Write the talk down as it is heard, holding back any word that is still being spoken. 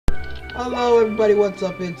Hello everybody, what's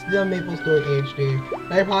up? It's the MapleStory HD.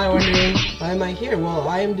 Now you're probably wondering, why am I here? Well,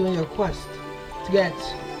 I am doing a quest to get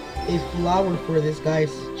a flower for this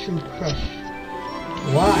guy's true crush.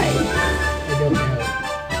 Why? I don't know.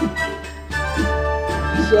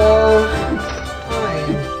 So,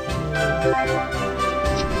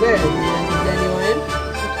 there, is anyone in?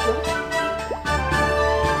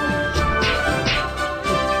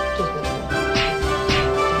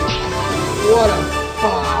 What a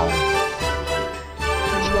boss!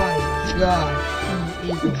 My God, he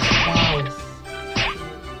is a boss.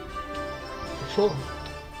 Patrol.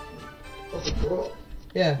 Oh, patrol?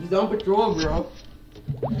 Yeah. He's on patrol, bro.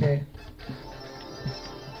 Okay.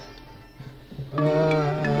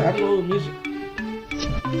 Back a little music.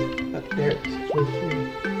 Up there. It's right here.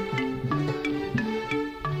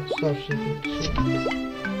 Stop shaking.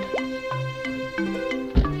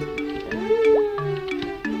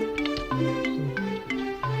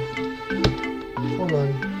 Hold on.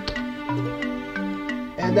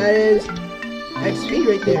 And that is XP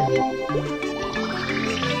right there.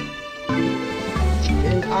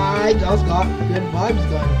 And I just got good vibes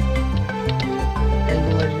done. And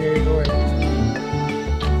the legendary door.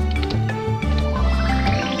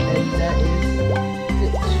 And that is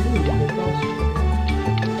it too. Good boss.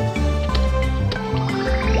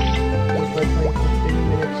 Just by playing for 30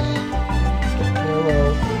 minutes in a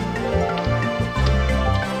row.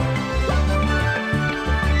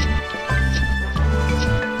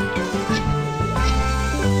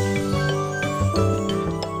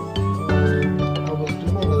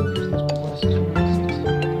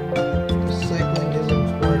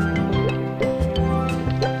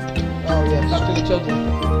 Children.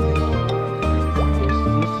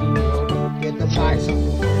 You have to buy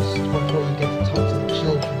something first before you get to talk to the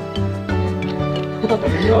children.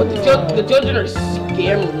 No, the children are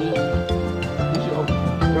scamming me.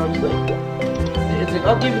 It's like,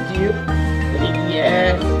 I'll give it to you.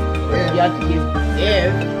 Yes. Yeah. You have to give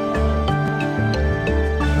if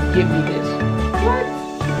you give me this. What?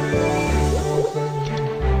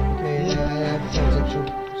 Okay, I have to talk to the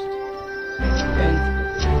children first. And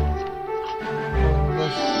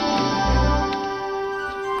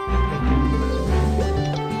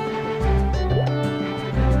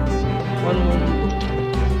what are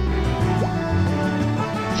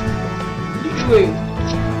you doing?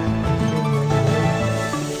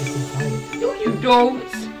 No, you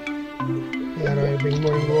don't. Yeah, how do I bring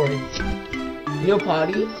morning glory? No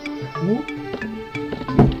potty. Whoop.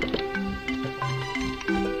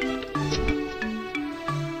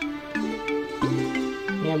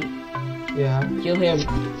 Him. Yeah. Kill him.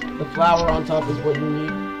 The flower on top is what you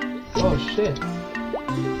need. Oh shit.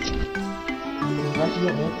 Actually,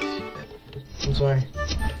 don't know this. I'm sorry.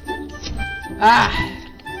 Ah!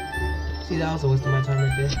 See, that was a waste of my time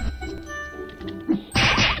right there.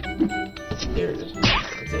 There it is.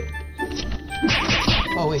 That's it.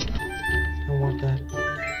 Oh wait. I don't want that.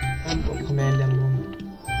 I'm gonna command emblem.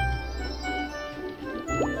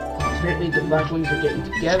 Apparently the Black Wings are getting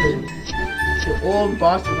together. The old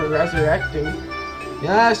bosses are resurrecting.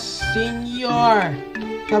 Yes, senor!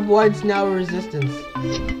 Top White's now a resistance.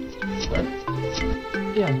 What?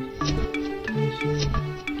 Yeah.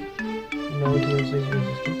 No, it says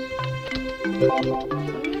resistance.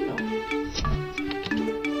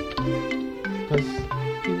 Because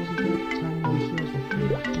he wasn't there at the time when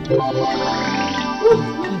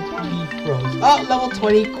he froze. Oh, level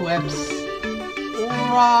 20 quips.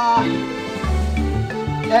 Hurrah!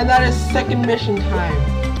 And that is second mission time.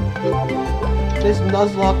 This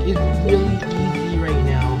Nuzlocke is really easy right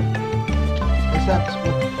now. Except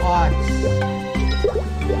with pots.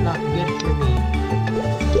 Not good for me.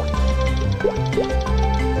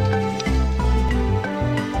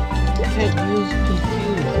 Can't use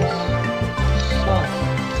PQs. Sucks.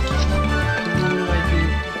 So what do I do?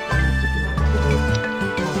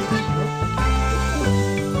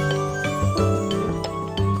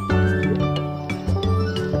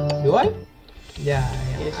 Do I? Yeah.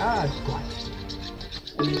 Yes. Ah, just go.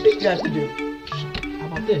 What do you think you have to do? How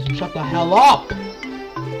about this? You shut the hell up!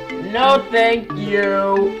 No, thank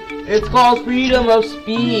you. It's called freedom of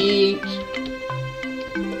speech.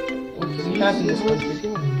 What does he have in this country?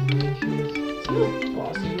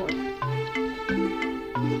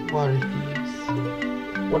 Water thieves.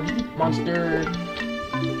 What is it, monster?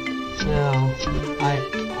 No, I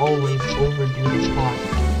always overdo the pot.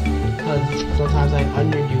 Because sometimes I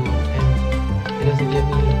underdo it and it doesn't give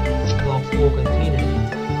me the full container.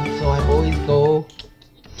 So I always go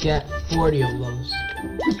get 40 of those.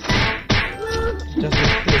 Just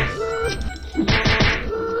like this.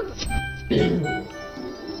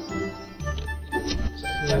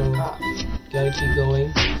 So Gotta keep going.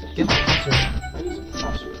 Get the closer.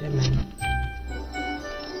 Yeah, man.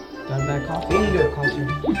 Gotta back off. Finger closer.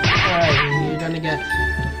 Alright, you're gonna get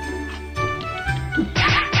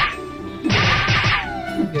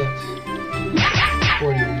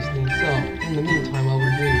 40 of these things. So, in the meantime, while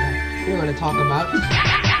we're doing that, we're gonna talk about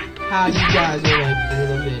how you guys are liking the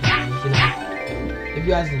videos, you know. If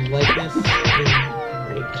you guys like this, it's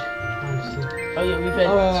great, honestly. Oh yeah, we've had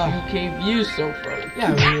 2K views so far.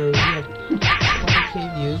 Yeah, we have 20K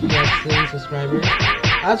views, we have 7 subscribers.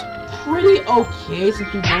 That's pretty okay since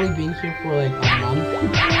we've only been here for like a month.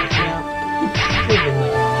 Yeah, it's been like a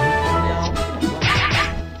month now.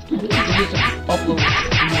 We just uploaded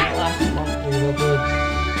last month. We uploaded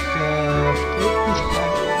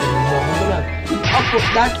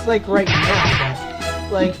 50 that's like right now, but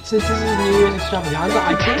like since this is New Year's extravaganza,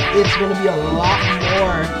 I think it's gonna be a lot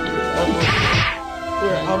more.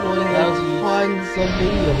 We're uploading tons of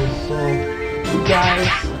videos, so you guys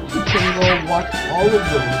can go watch all of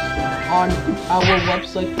those on our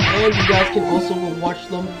website, and you guys can also go watch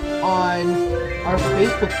them on our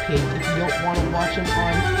Facebook page if you don't want to watch them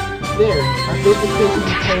on there. Our Facebook page will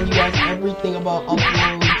be telling you guys everything about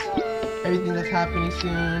uploads, everything that's happening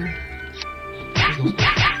soon.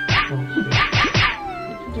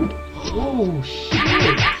 Oh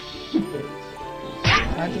shit!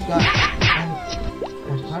 I just got.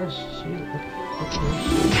 How to shoot?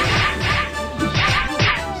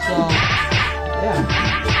 So, yeah.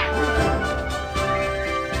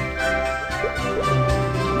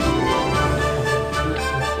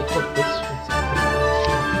 Equip this.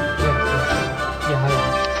 Yeah,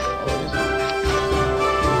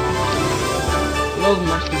 Those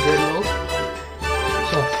must be Grendel.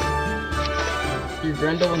 So, your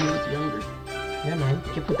Grendel when he was younger. Yeah, man.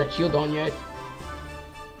 Can't put that shield on yet.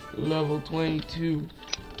 Level 22.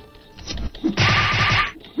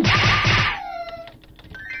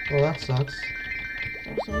 Well, that sucks.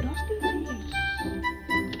 So does this.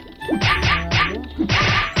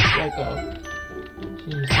 Like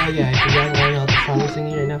Oh yeah, if you guys want to know what the song we're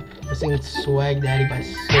singing right now, we're singing Swag Daddy by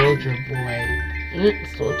Soldier Boy.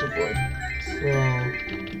 Soldier Boy. So,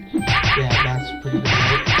 yeah, that's pretty good,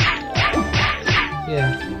 right? Yeah.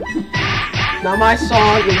 Now my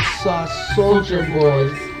song is Soldier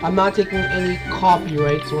Boys. I'm not taking any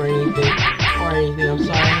copyrights or anything. I'm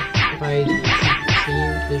sorry if I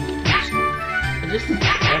sing the Just it's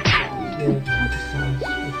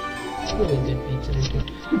really good beats and everything.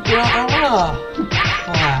 You know, I wanna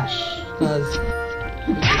flash because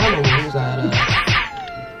I'm almost out of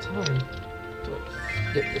time.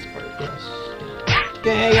 skip this part. Yes.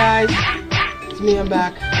 Okay, hey guys, it's me. I'm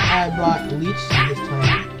back. I brought Leech Seed this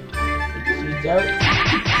time. Leech Seed's out.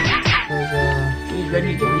 Because he's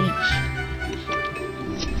ready to leech.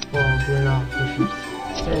 Well, we're not bishops.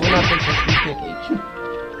 Sorry, we're not bishops. We can't leech.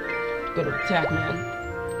 Gotta attack, man.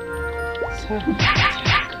 Attack.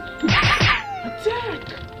 Attack!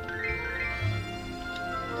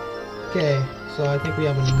 Okay, so I think we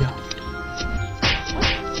have enough.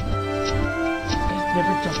 He's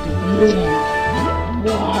never dropped a million.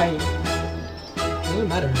 Why? It doesn't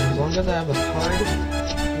matter, as long as I have a card.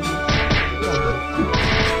 It's all good.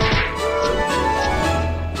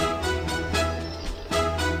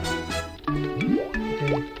 Okay,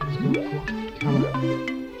 let's go. Come on.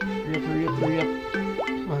 Hurry up, hurry up.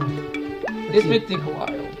 Come on. This may take a while.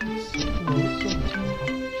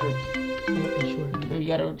 Sure. You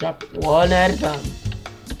gotta drop one at a time.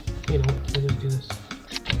 You know, we'll just do this.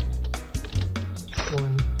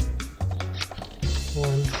 One.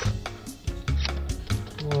 One.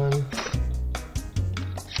 One.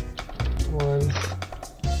 One.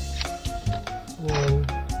 One.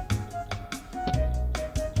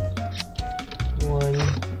 One.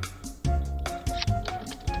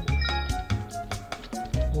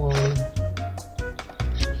 One.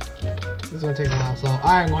 This is gonna take a while, so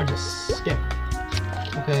I'm going to skip.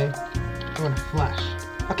 Okay, I'm gonna flash.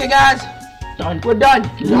 Okay, guys, Done. we're done.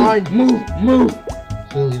 Done. Move.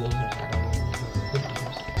 Really, those are.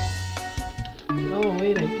 Oh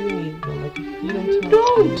wait, I do need them. I can feed them to my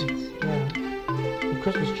kids. Yeah, the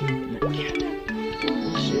Christmas tree.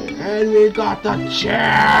 And we got the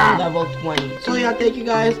chair. Level 20. So yeah, thank you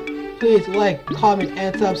guys. Please like, comment,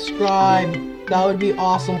 and subscribe. That would be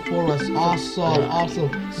awesome for us.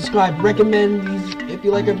 Awesome. Subscribe. Recommend these. If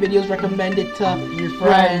you like our videos, recommend it to your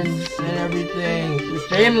friends and everything. Your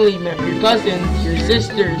family members, your cousins, your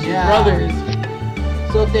sisters, your brothers.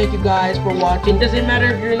 So thank you guys for watching. It doesn't matter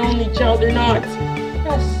if you're an only child or not.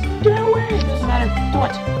 Yes, do it. It doesn't matter.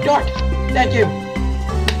 Do it. Thank you.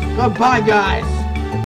 Goodbye, guys.